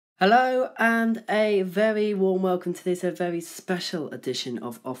Hello and a very warm welcome to this very special edition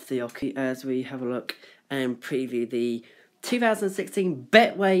of Off The Oche as we have a look and preview the 2016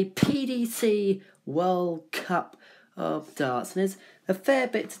 Betway PDC World Cup of Darts. And there's a fair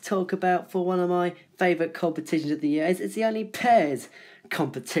bit to talk about for one of my favourite competitions of the year. It's the only pairs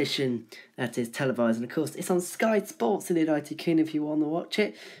competition that is televised, and of course it's on Sky Sports in the United Kingdom if you want to watch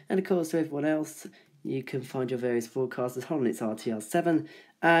it, and of course for everyone else you can find your various broadcasters on its RTR7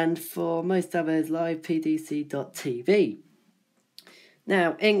 and for most others live pdc.tv.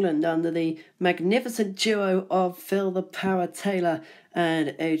 Now, England under the magnificent duo of Phil the Power Taylor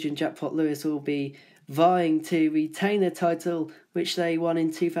and Adrian Jackpot Lewis will be vying to retain the title which they won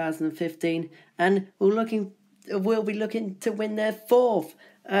in 2015 and will be looking to win their fourth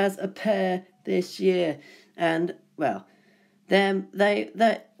as a pair this year. And well,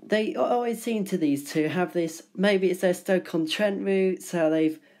 they always seem to these two have this. Maybe it's their Stoke-on-Trent roots. How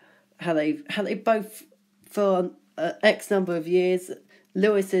they both for X number of years.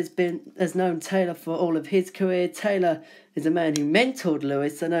 Lewis has known Taylor for all of his career. Taylor is a man who mentored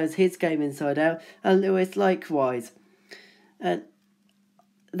Lewis, so knows his game inside out, and Lewis likewise. And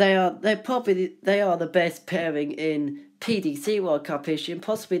they are the best pairing in PDC World Cup history, and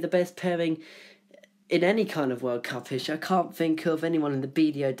possibly the best pairing in any kind of World Cup history. I can't think of anyone in the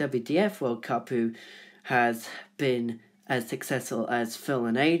BDO WDF World Cup who has been as successful as Phil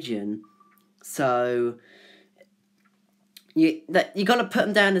and Adrian. So you got to put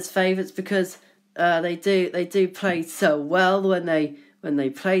them down as favourites because they do play so well when they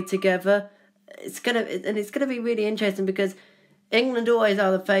play together. It's gonna be really interesting because England always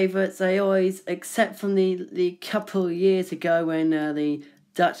are the favourites. They always, except from the couple of years ago when the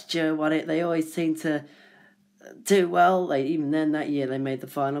Dutch duo won it, they always seem to do well. Even then that year they made the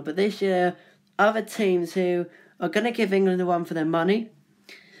final. But this year, other teams who are going to give England a run for their money.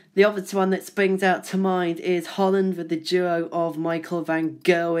 The other one that springs out to mind is Holland with the duo of Michael van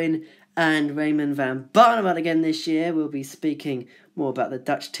Gerwen and Raymond van Barneveld again this year. We'll be speaking more about the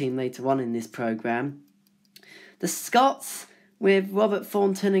Dutch team later on in this programme. The Scots with Robert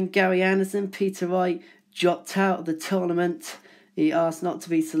Thornton and Gary Anderson. Peter Wright dropped out of the tournament. He asked not to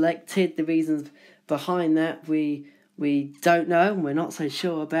be selected. The reasons behind that we don't know and we're not so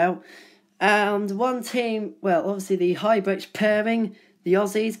sure about. And one team, well, obviously the Highbridge pairing, the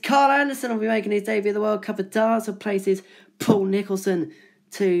Aussies. Carl Anderson will be making his debut at the World Cup of Darts, replaces Paul Nicholson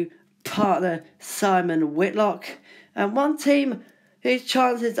to partner Simon Whitlock. And one team whose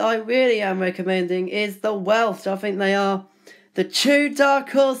chances I really am recommending is the Welsh. I think they are the true dark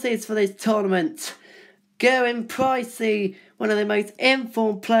horses for this tournament. Gerwyn Price, one of the most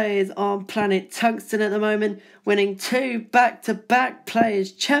informed players on planet Tungsten at the moment, winning 2 back-to-back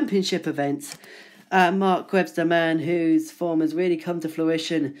Players' Championship events. Mark Webster, man whose form has really come to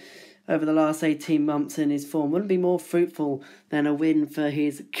fruition over the last 18 months, and his form wouldn't be more fruitful than a win for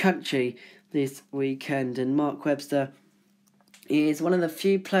his country this weekend. And Mark Webster is one of the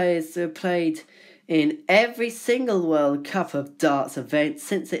few players who have played in every single World Cup of Darts event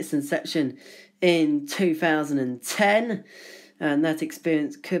since its inception in 2010, and that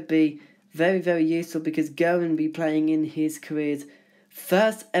experience could be very, very useful because Gerwyn will be playing in his career's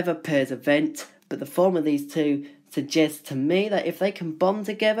first ever pairs event. But the form of these two suggests to me that if they can bond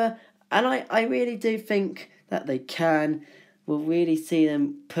together, and I really do think that they can, we'll really see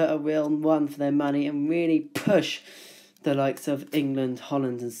them put a real run for their money and really push the likes of England,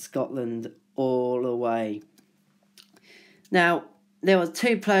 Holland and Scotland all the way. Now, there were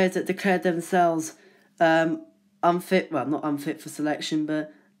 2 players that declared themselves unfit, well, not unfit for selection,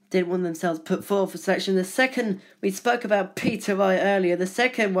 but didn't want themselves put forward for selection. The second, we spoke about Peter Wright earlier, the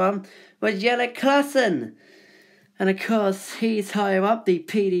second one was Jelle Klaassen. And of course, he's higher up the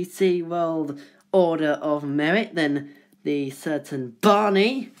PDC World Order of Merit than the certain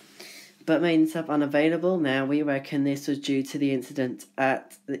Barney, but made himself unavailable. Now, we reckon this was due to the incident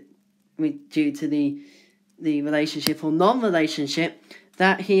due to the relationship or non-relationship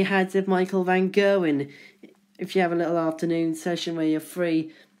that he had with Michael van Gerwen. If you have a little afternoon session where you're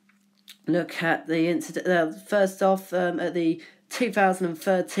free, look at the incident. First off, at the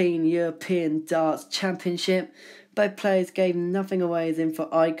 2013 European Darts Championship, both players gave nothing away as in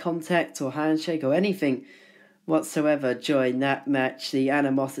for eye contact or handshake or anything whatsoever during that match. The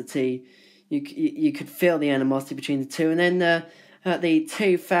animosity, you could feel the animosity between the two. And then at the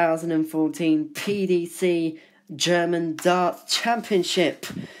 2014 PDC German Darts Championship,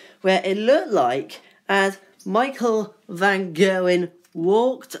 where it looked like as Michael van Gerwen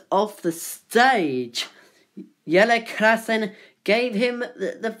walked off the stage, Jelle Klaassen gave him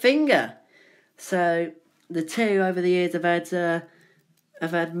the finger. So the two over the years have had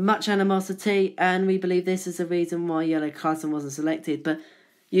have had much animosity, and we believe this is the reason why Jelle Klaassen wasn't selected. But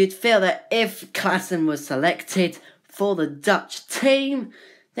you'd feel that if Klaassen was selected for the Dutch team,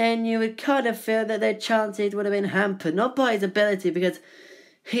 then you would kind of feel that their chances would have been hampered, not by his ability, because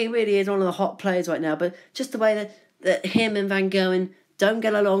he really is one of the hot players right now, but just the way that him and Van Gogh don't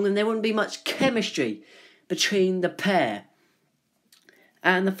get along, and there wouldn't be much chemistry between the pair.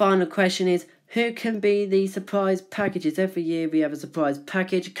 And the final question is, who can be the surprise packages? Every year we have a surprise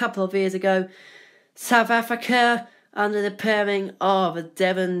package. A couple of years ago, South Africa, under the pairing of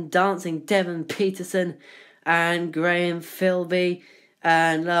dancing Devon Peterson and Graham Philby,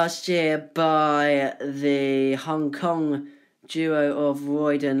 and last year by the Hong Kong duo of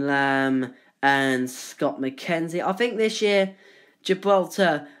Royden Lamb and Scott McKenzie. I think this year,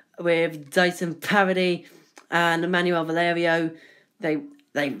 Gibraltar with Dyson Parody and Emmanuel Valerio, they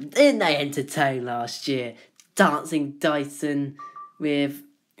entertained last year. Dancing Dyson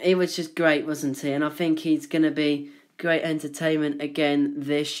it was just great, wasn't he? And I think he's going to be great entertainment again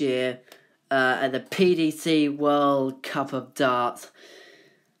this year at the PDC World Cup of Darts.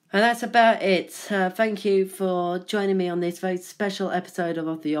 And that's about it. Thank you for joining me on this very special episode of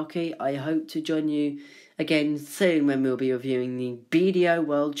Off The Oche. I hope to join you again soon when we'll be reviewing the BDO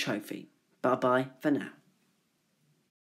World Trophy. Bye-bye for now.